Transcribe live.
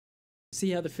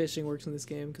see how the fishing works in this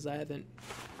game, because I haven't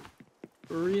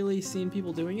really seen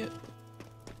people doing it.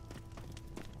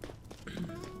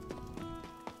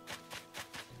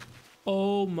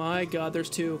 Oh my god, there's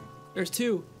two. There's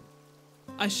two.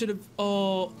 I should have.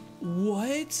 Oh,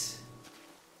 what?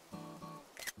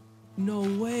 No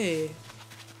way.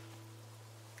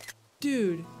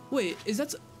 Dude, wait, is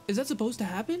that supposed to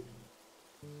happen?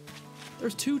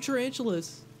 There's two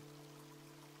tarantulas.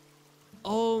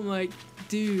 Oh my,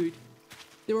 dude.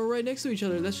 They were right next to each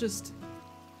other. That's just...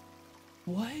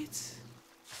 What?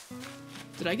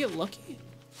 Did I get lucky?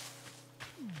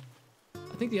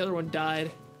 I think the other one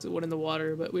died. It went in the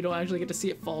water, but we don't actually get to see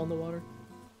it fall in the water.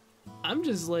 I'm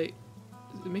just like...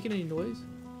 Is it making any noise?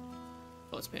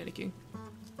 Oh, it's panicking.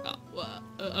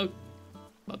 Oh,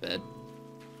 my bad.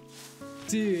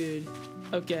 Dude.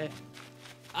 Okay.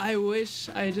 I wish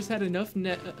I just had enough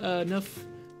enough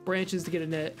branches to get a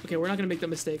net. Okay, we're not gonna make that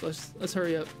mistake. Let's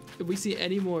hurry up. If we see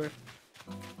any more,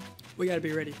 we gotta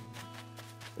be ready.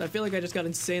 I feel like I just got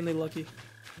insanely lucky.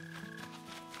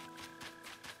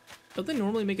 Don't they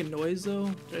normally make a noise though?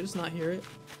 Did I just not hear it?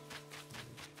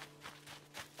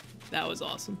 That was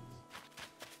awesome.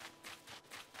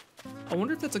 I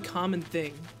wonder if that's a common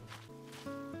thing.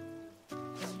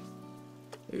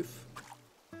 Oof.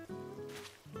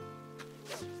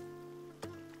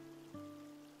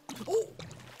 Oh!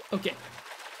 Okay.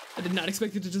 I did not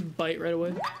expect it to just bite right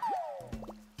away.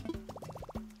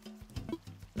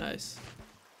 Nice.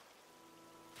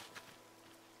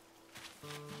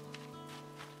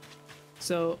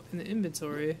 So, in the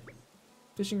inventory,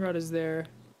 fishing rod is there.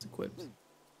 It's equipped.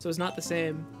 So it's not the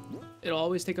same. It'll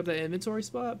always take up that inventory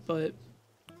spot, but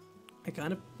I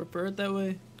kind of prefer it that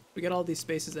way. We get all these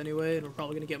spaces anyway, and we're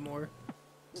probably going to get more.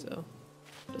 So,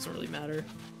 it doesn't really matter.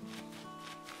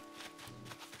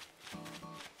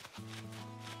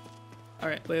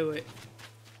 Alright, wait.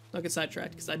 Don't get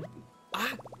sidetracked, because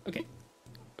okay.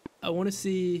 I want to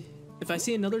see... If I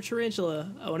see another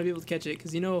tarantula, I want to be able to catch it,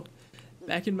 because you know,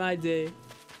 back in my day,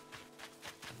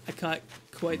 I caught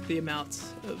quite the amount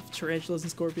of tarantulas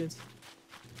and scorpions.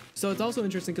 So it's also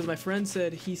interesting, because my friend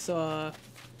said he saw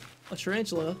a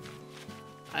tarantula.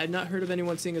 I had not heard of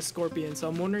anyone seeing a scorpion, so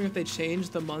I'm wondering if they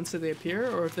changed the months that they appear,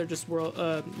 or if they're just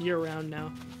year-round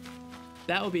now.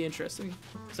 That would be interesting.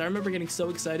 Because I remember getting so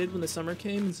excited when the summer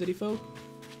came in City Folk,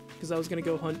 because I was going to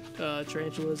go hunt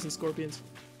tarantulas and scorpions.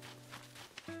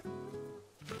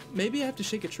 Maybe I have to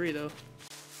shake a tree, though.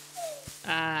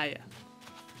 Ah, yeah.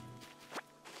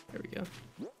 There we go.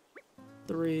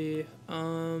 3.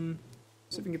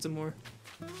 See if we can get some more.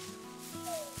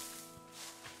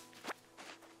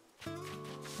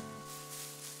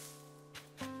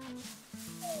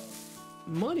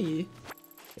 Money?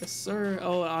 Yes, sir.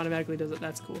 Oh, it automatically does it.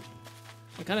 That's cool.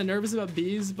 I'm kind of nervous about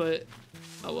bees, but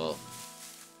oh well.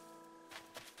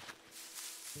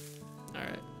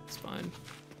 Alright, it's fine.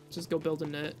 Just go build a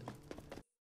net.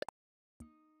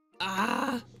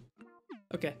 Ah!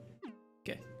 Okay.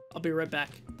 Okay. I'll be right back.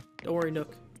 Don't worry,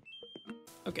 Nook.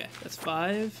 Okay, that's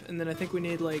 5. And then I think we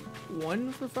need like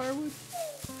 1 for firewood.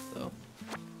 So,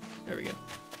 there we go.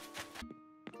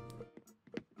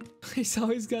 He's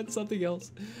always got something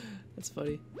else. That's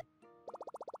funny.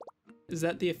 Is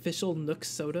that the official Nook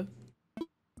soda?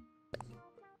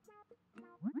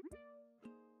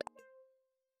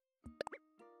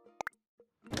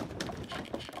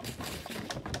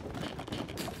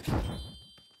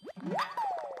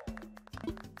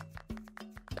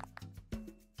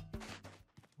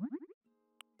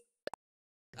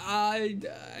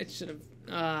 I should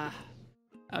have.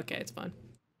 Okay, it's fine.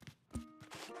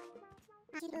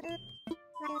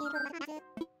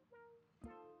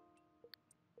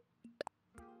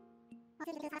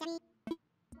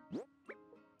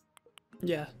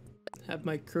 Yeah, have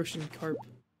my Crucian carp.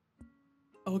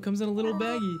 Oh, it comes in a little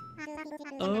baggie.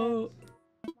 Oh.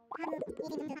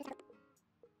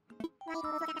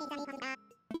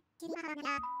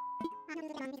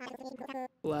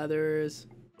 Blathers.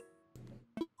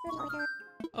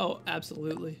 Oh,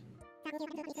 absolutely.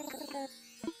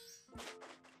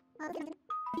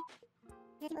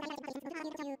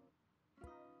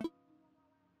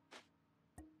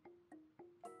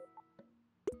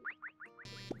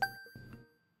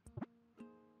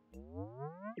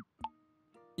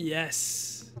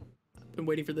 Yes. I've been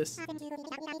waiting for this.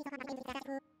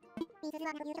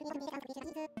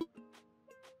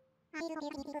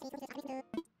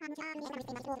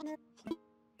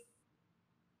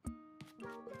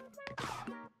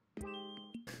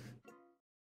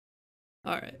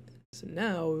 Alright, so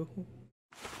now...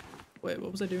 Wait,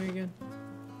 what was I doing again?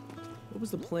 What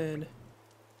was the plan?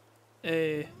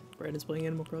 Hey, Brandon's playing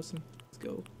Animal Crossing. Let's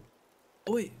go.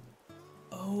 Oh wait,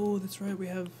 Oh, that's right. We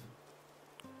have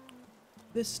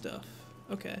this stuff.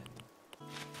 Okay.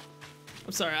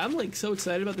 I'm sorry. I'm like so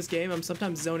excited about this game. I'm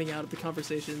sometimes zoning out of the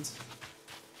conversations.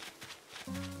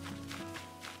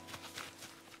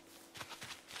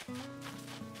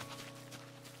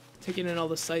 Taking in all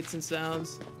the sights and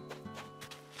sounds.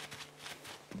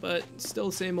 But still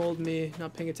the same old me,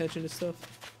 not paying attention to stuff.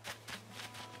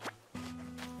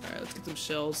 Alright, let's get some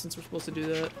shells since we're supposed to do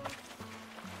that.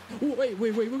 Oh, wait.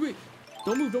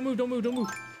 Don't move.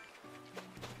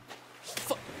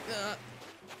 Fuck.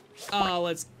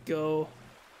 Let's go.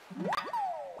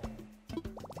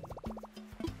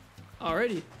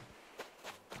 Alrighty.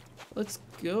 Let's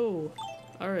go.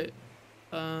 Alright.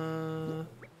 Do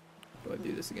I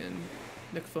do this again?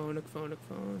 Nook phone.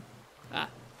 Ah.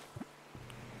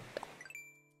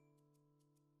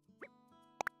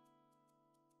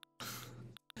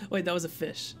 Wait, that was a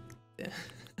fish. Yeah.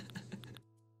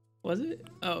 Was it?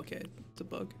 Oh, okay. It's a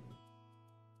bug.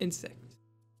 Insect.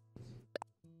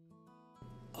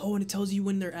 Oh, and it tells you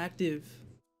when they're active.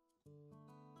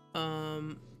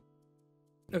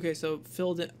 Okay, so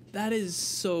filled in. That is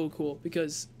so cool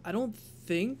because I don't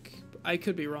think, I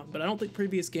could be wrong, but I don't think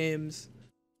previous games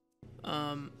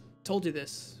told you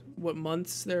this, what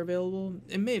months they're available.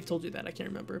 It may have told you that, I can't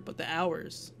remember, but the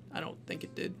hours, I don't think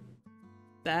it did.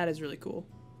 That is really cool.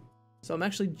 So I'm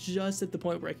actually just at the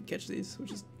point where I can catch these,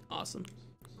 which is awesome.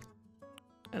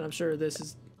 And I'm sure this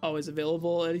is always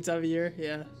available any time of year,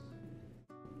 yeah.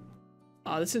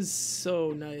 Ah, this is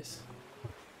so nice.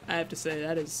 I have to say,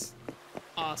 that is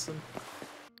awesome.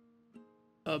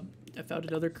 I found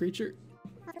another creature.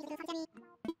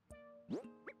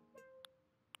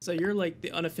 So you're like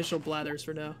the unofficial Blathers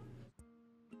for now.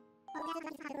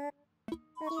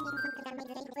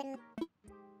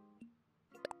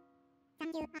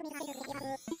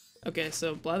 Okay,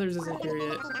 so Blathers isn't here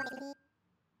yet.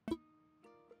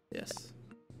 Yes.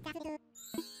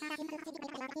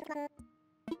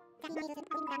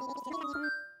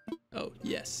 Oh,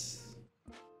 yes.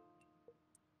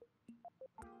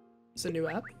 It's a new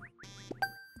app?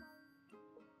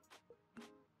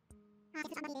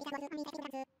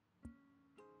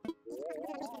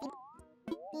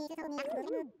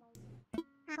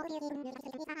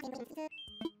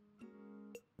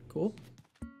 Cool.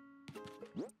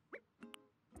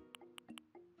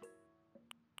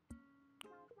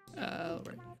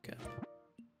 Right, okay.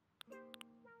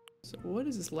 So what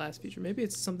is this last feature? Maybe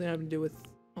it's something having to do with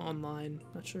online,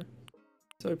 not sure.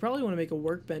 So we probably want to make a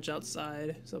workbench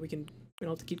outside so we don't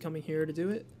have to keep coming here to do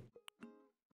it.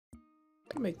 I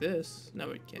can make this. No,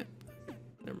 we can't.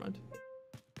 Never mind.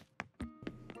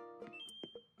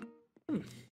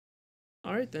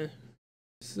 Alright then.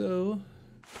 So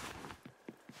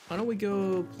why don't we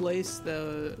go place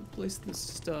the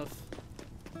stuff.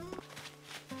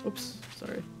 Oops,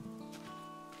 sorry.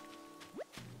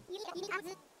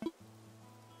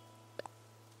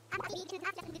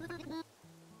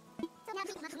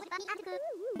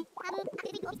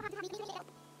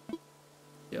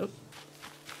 Yep.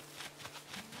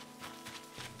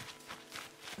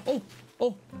 Oh!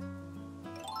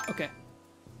 Okay.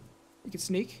 You can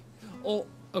sneak? Oh,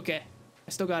 okay. I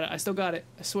still got it.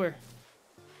 I swear.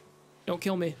 Don't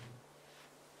kill me.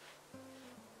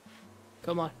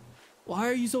 Come on. Why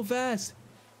are you so fast?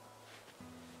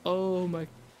 Oh my...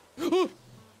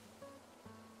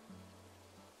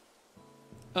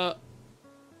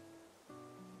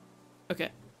 Okay.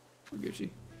 We're Gucci.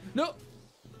 No!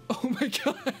 Oh my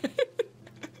god!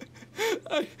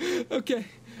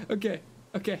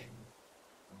 Okay.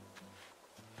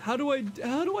 How do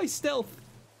I stealth?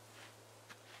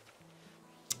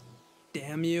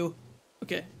 Damn you.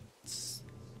 Okay. Let's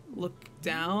look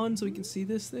down so we can see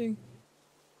this thing.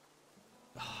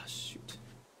 Oh, shoot.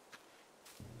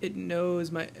 It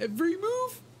knows my every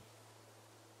move.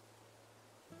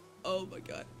 Oh my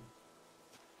god.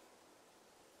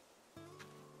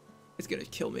 It's gonna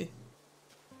kill me.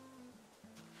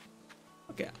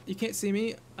 Okay, you can't see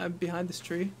me. I'm behind this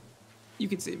tree. You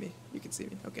can see me.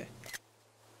 Okay.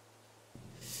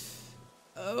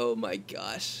 Oh my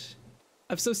gosh.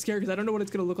 I'm so scared because I don't know what it's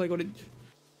gonna look like when it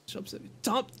jumps at me.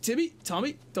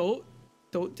 Tommy, don't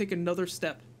take another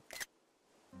step.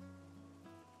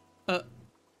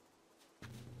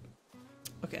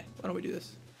 Okay, why don't we do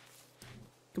this?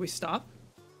 Can we stop?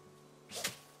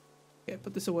 Okay,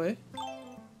 put this away.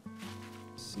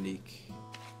 Sneak.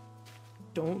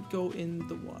 Don't go in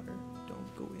the water.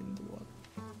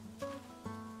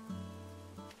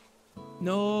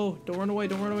 No, don't run away.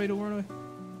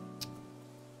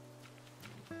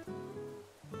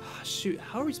 Ah, shoot,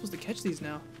 how are we supposed to catch these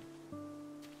now?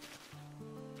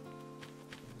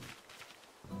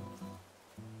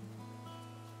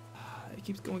 it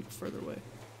keeps going further away.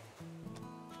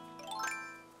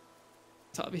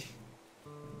 Tommy.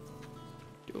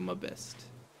 Doing my best.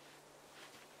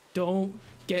 Don't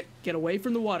get away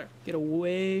from the water. Get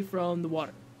away from the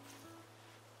water.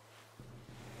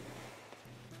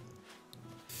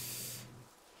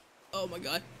 Oh my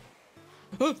god.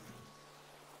 Ah!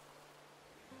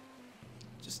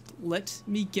 Just let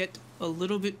me get a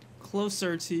little bit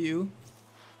closer to you.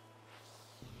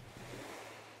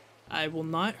 I will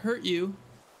not hurt you.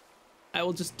 I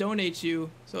will just donate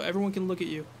you so everyone can look at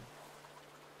you.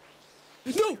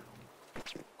 No!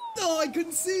 Oh, I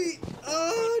couldn't see.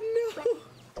 Oh no.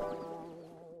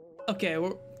 Okay,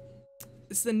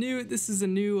 this is a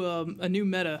new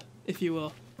meta, if you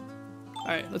will. All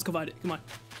right, let's go find it. Come on.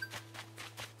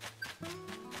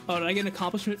 Oh, did I get an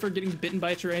accomplishment for getting bitten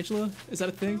by a tarantula? Is that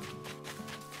a thing?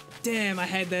 Damn, I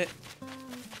had that.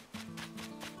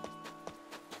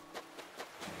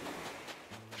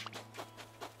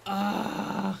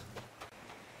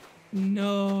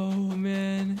 No,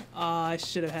 man. Ah, I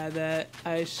should have had that.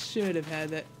 I should have had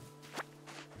that.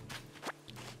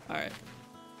 Alright.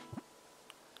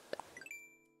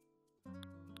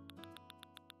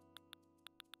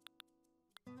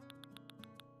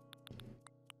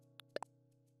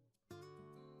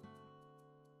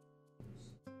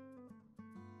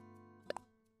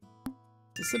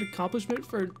 Is this an accomplishment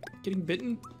for getting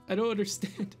bitten? I don't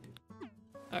understand.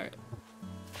 Alright.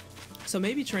 So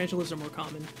maybe tarantulas are more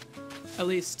common. At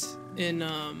least in,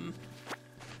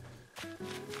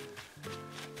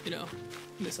 you know,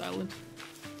 in this island.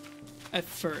 At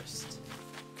first.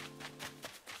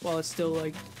 While it's still,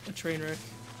 like, a train wreck.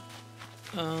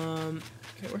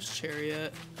 Okay, where's Cherry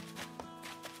at?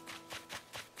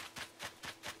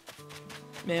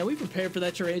 Man, we prepared for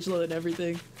that tarantula and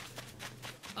everything.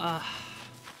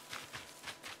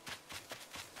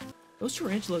 Those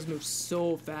tarantulas move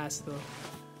so fast, though.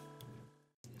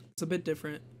 It's a bit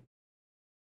different.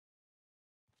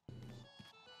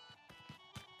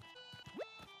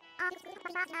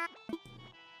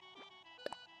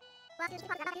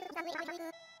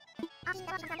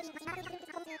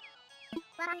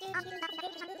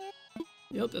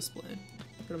 Yep, that's the plan.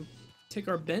 We're gonna take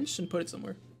our bench and put it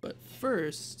somewhere. But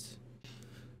first,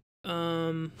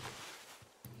 I'm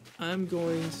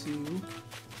going to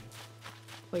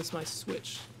place my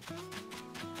switch.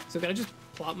 So can I just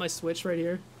plop my switch right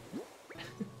here?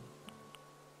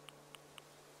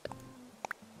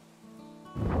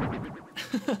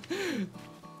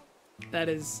 That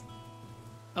is...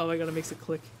 Oh my god, it makes it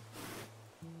click.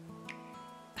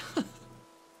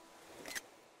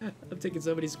 I'm taking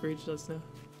so many screenshots now.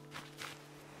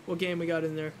 What game we got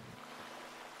in there?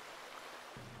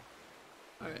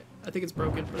 Alright, I think it's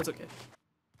broken, but it's okay.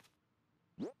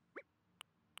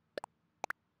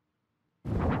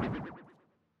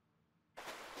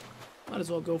 Might as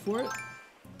well go for it.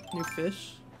 New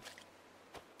fish.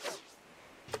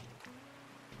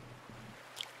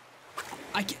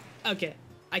 Okay,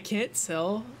 I can't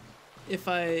tell if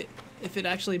it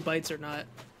actually bites or not.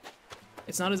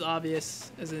 It's not as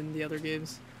obvious as in the other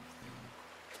games.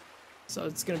 So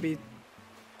it's gonna be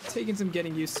taking some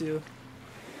getting used to.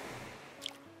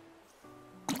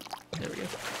 There we go.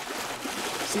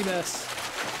 Sea bass.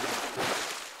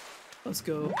 Let's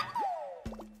go.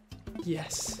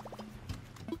 Yes.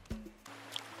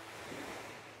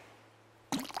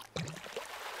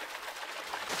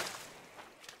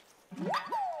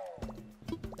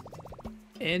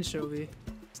 Anchovy.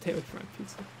 Stay away from my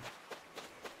pizza.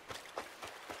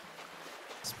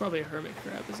 It's probably a hermit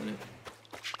crab, isn't it?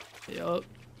 Yup.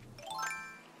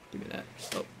 Give me that.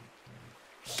 Oh.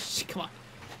 Shh, come on.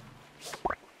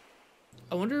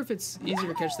 I wonder if it's easier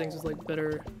to catch things with like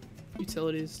better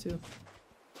utilities too.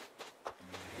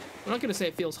 I'm not gonna say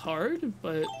it feels hard,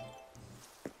 but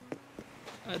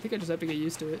I think I just have to get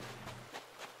used to it.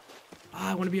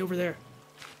 Ah, I want to be over there.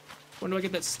 When do I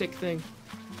get that stick thing?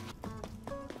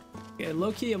 Yeah,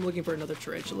 low-key, I'm looking for another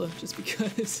tarantula, just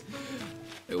because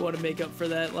I want to make up for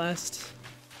that last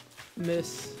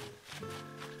miss.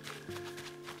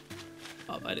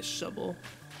 Oh, I had a shovel.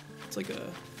 It's like a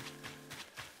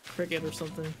cricket or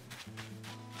something.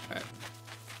 Alright.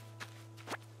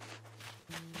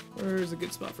 Where's a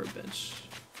good spot for a bench?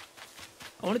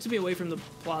 I want it to be away from the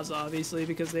plaza, obviously,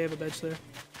 because they have a bench there.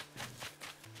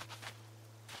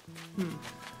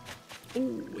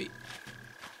 Oh, wait.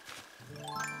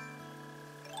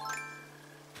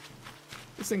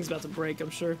 This thing's about to break, I'm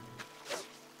sure.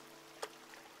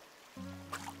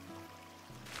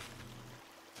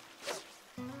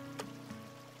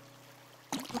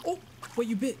 Oh, wait,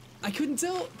 you bit. I couldn't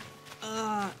tell.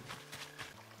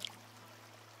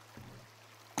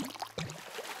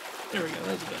 There we go,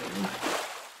 that's a better one.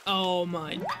 Oh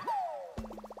my.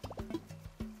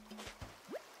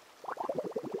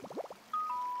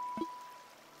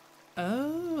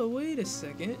 Oh, wait a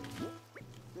second.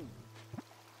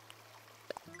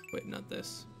 Wait, not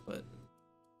this, but...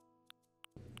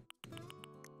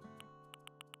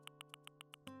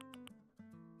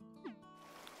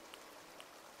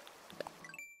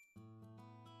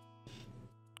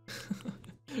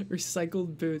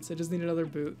 Recycled boots. I just need another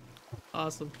boot.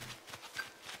 Awesome.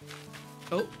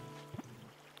 Oh.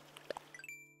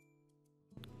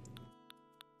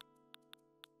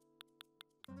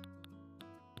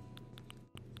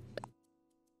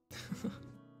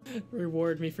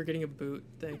 Reward me for getting a boot.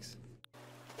 Thanks.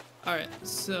 Alright,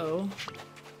 so...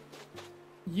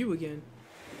 You again.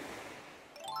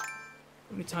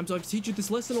 How many times do I have to teach you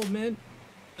this lesson, old man?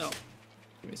 Oh.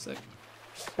 Give me a sec.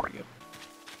 There we go.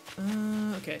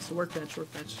 Okay, so workbench.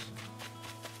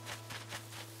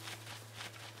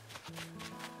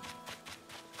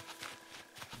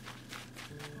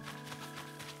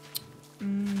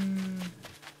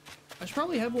 I should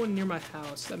probably have one near my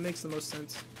house. That makes the most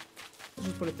sense. I'll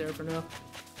just put it there for now.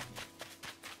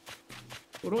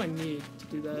 What do I need to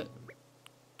do that?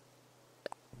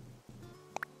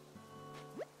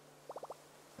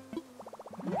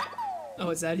 Oh,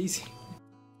 it's that easy.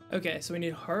 Okay, so we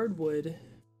need hardwood.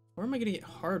 Where am I gonna get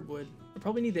hardwood? I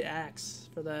probably need the axe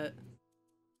for that.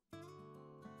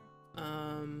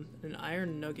 An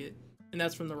iron nugget. And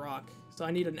that's from the rock. So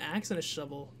I need an axe and a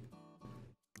shovel.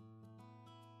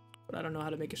 But I don't know how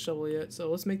to make a shovel yet, so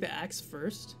let's make the axe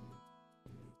first.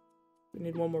 We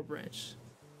need one more branch.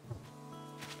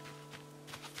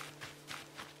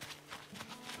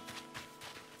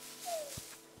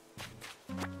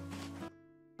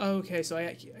 Okay, so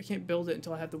I can't build it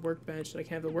until I have the workbench, and I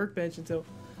can't have the workbench until...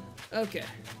 Okay.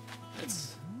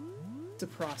 It's a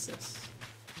process.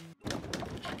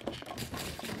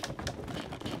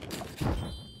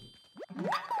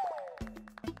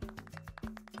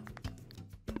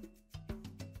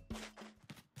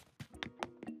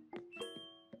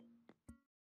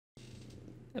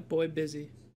 That boy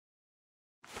busy.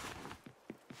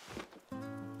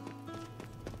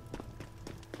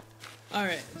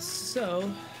 Alright, so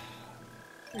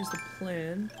here's the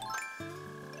plan.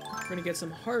 We're gonna get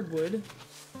some hardwood,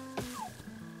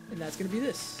 and that's gonna be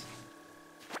this.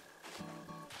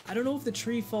 I don't know if the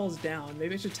tree falls down.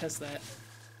 Maybe I should test that.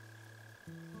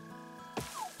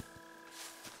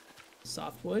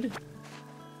 Softwood.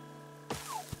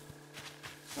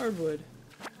 Hardwood.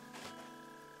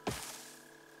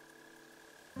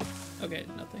 Okay,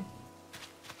 nothing.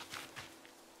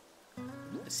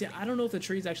 See, I don't know if the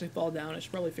trees actually fall down. I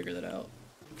should probably figure that out.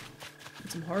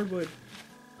 Get some hardwood.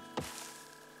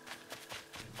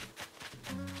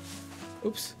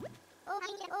 Oops.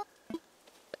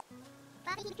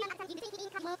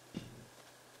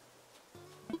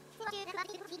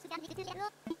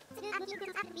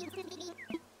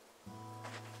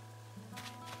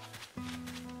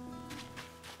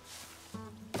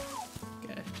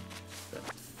 Okay.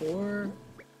 4.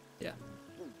 Yeah.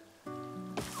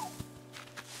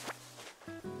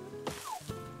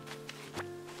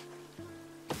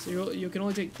 So you can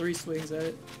only take 3 swings at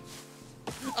it.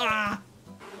 Ah!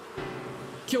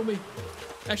 Kill me!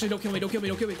 Actually, don't kill me! Don't kill me!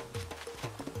 Don't kill me!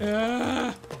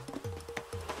 Ah!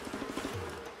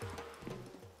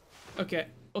 Okay,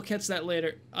 I'll catch that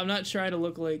later. I'm not trying to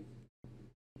look like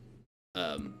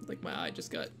my eye just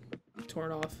got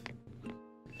torn off.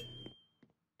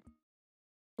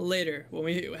 Later, when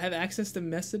we have access to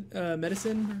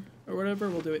medicine or whatever,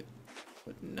 we'll do it.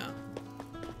 But no.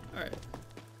 Alright.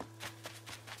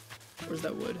 Where's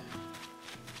that wood?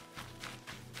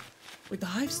 Wait, the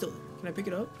hive's still there. Can I pick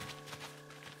it up?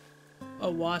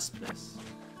 A wasp nest.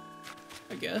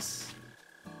 I guess.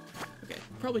 Okay,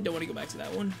 probably don't want to go back to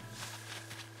that one.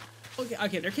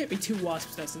 Okay, there can't be 2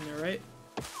 wasp nests in there, right?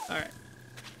 Alright.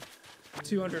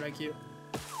 200 IQ.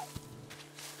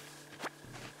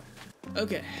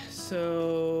 Okay,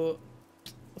 so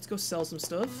let's go sell some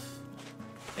stuff.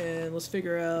 And let's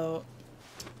figure out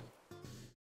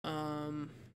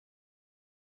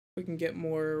if we can get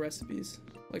more recipes,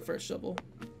 like for a shovel.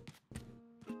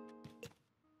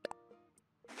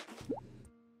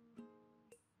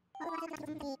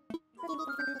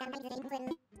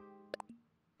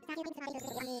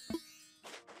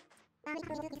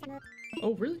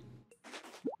 Oh, really?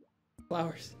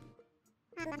 Flowers.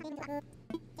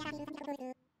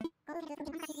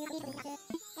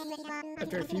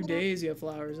 After a few days, you have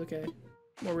flowers. Okay.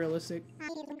 More realistic.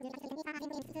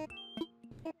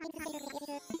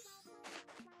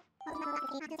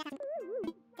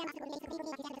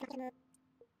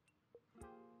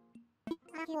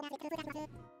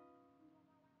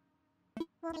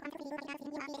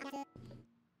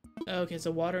 Okay,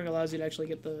 so watering allows you to actually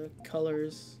get the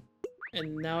colors.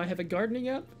 And now I have a gardening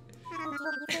app?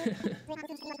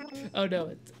 Oh no,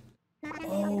 it's...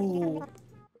 Oh!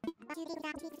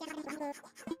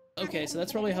 Okay, so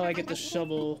that's probably how I get the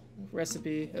shovel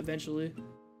recipe eventually.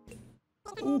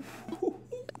 Ooh.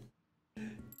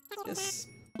 Yes,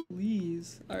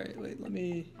 please. Alright, wait, let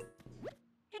me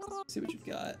see what you've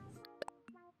got.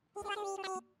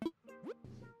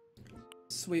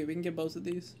 Sweet, we can get both of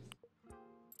these.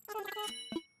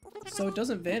 So it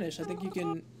doesn't vanish. I think you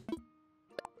can...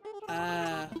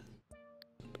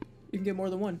 you can get more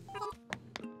than one.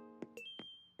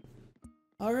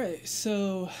 Alright,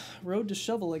 so... road to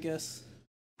shovel, I guess.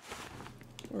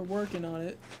 We're working on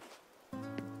it.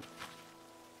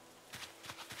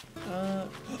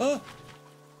 Oh!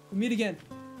 We meet again.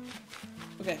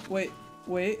 Okay,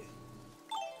 wait.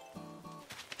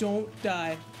 Don't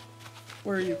die.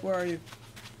 Where are you? Where are you?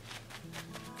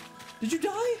 Did you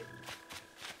die?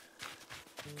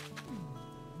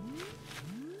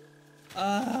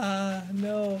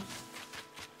 No.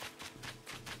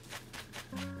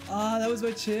 That was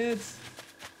my chance.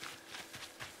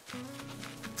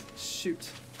 Shoot.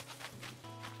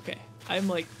 Okay, I'm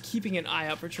like keeping an eye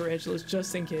out for tarantulas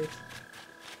just in case.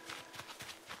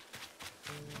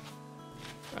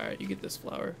 Alright, you get this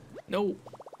flower. No.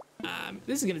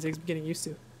 This is gonna take some getting used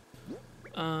to.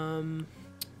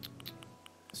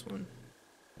 This one.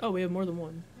 Oh, we have more than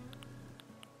one.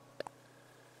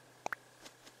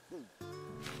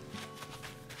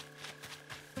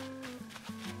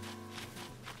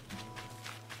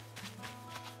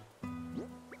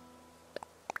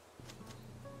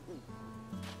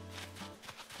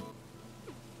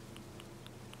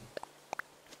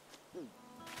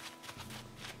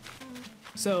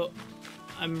 So,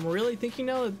 I'm really thinking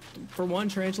now that, for one,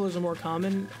 tarantulas are more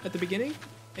common at the beginning,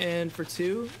 and for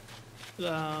two,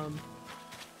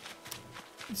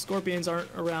 scorpions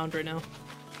aren't around right now.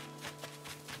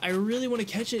 I really want to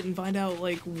catch it and find out,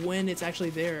 like, when it's actually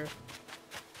there.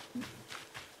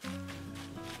 I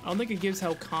don't think it gives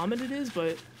how common it is,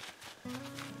 but I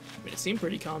mean, it seemed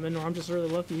pretty common, or I'm just really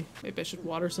lucky. Maybe I should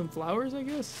water some flowers, I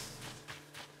guess?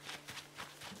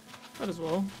 Might as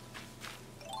well.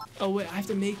 Oh wait, I have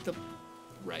to make the...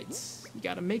 Right. You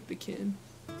gotta make the kin.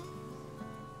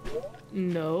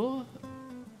 No.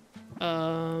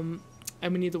 And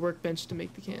we need the workbench to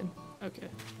make the can. Okay.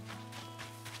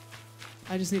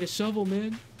 I just need a shovel,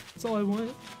 man. That's all I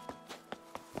want.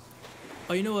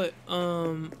 Oh, you know what?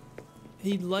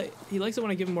 He likes it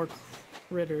when I give him more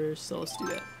critters, so let's do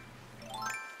that.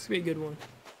 This could be a good one.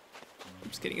 I'm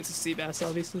just kidding, it's a sea bass,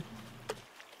 obviously.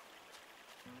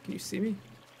 Can you see me?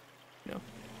 No.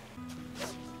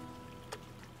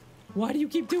 Why do you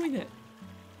keep doing that?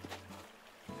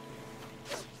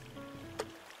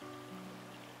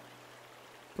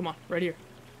 Come on, right here.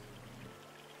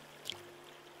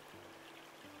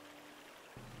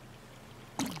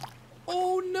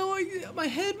 Oh no, my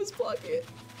head was blocking it.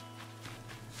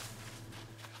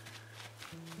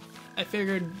 I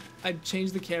figured I'd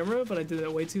change the camera, but I did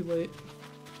that way too late.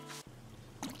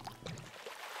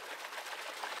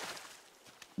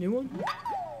 New one?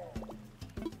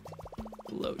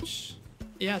 Loach.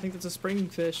 Yeah, I think that's a spring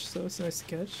fish, so it's nice to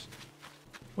catch.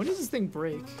 When does this thing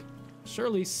break?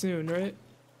 Surely soon, right?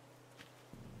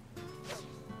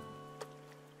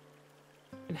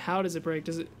 And how does it break?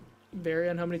 Does it vary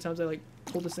on how many times I like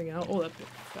pull this thing out? Oh, that bit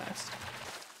fast.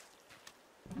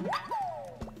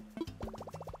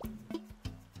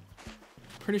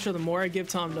 Pretty sure the more I give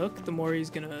Tom Nook, the more he's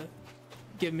gonna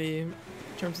give me in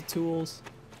terms of tools.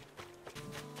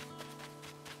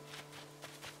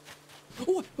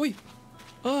 Oh, wait!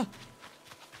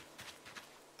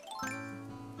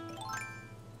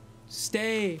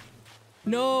 Stay!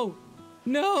 No!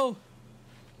 No!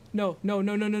 No, no,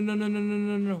 no, no, no, no, no, no, no,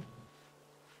 no, no.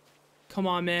 Come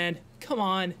on, man. Come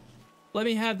on. Let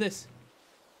me have this.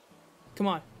 Come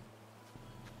on.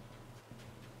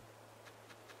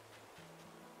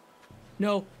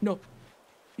 No, no.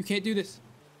 You can't do this.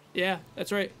 Yeah,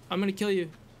 that's right. I'm gonna kill you.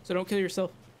 So don't kill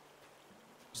yourself.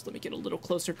 Just let me get a little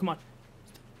closer. Come on.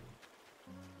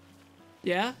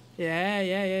 Yeah?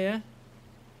 Yeah.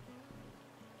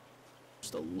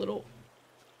 Just a little.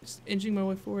 Just inching my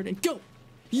way forward and go!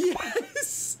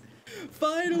 Yes!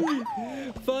 Finally!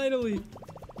 Finally!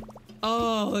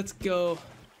 Oh, let's go.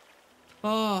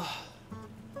 Oh.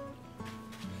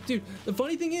 Dude, the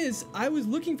funny thing is, I was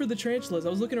looking for the tarantulas. I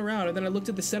was looking around, and then I looked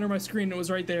at the center of my screen, and it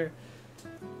was right there.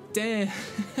 Damn.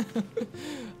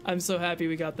 I'm so happy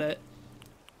we got that.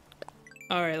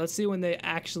 Alright, let's see when they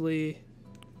actually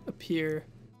appear.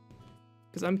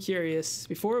 Because I'm curious.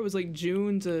 Before it was like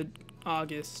June to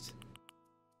August.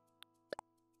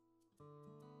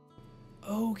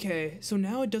 Okay, so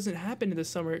now it doesn't happen in the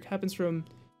summer. It happens from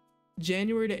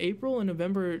January to April and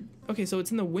November. Okay, so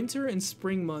it's in the winter and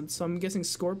spring months. So I'm guessing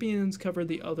scorpions cover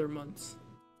the other months.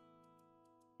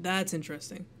 That's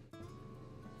interesting.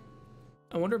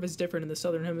 I wonder if it's different in the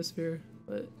southern hemisphere,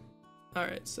 but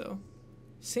alright, so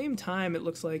same time it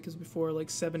looks like as before, like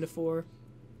 7 to 4.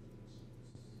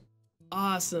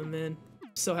 Awesome, man.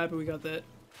 So happy we got that.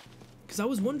 Because I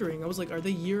was wondering, I was like, are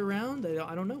they year round?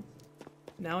 I don't know.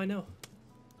 Now I know.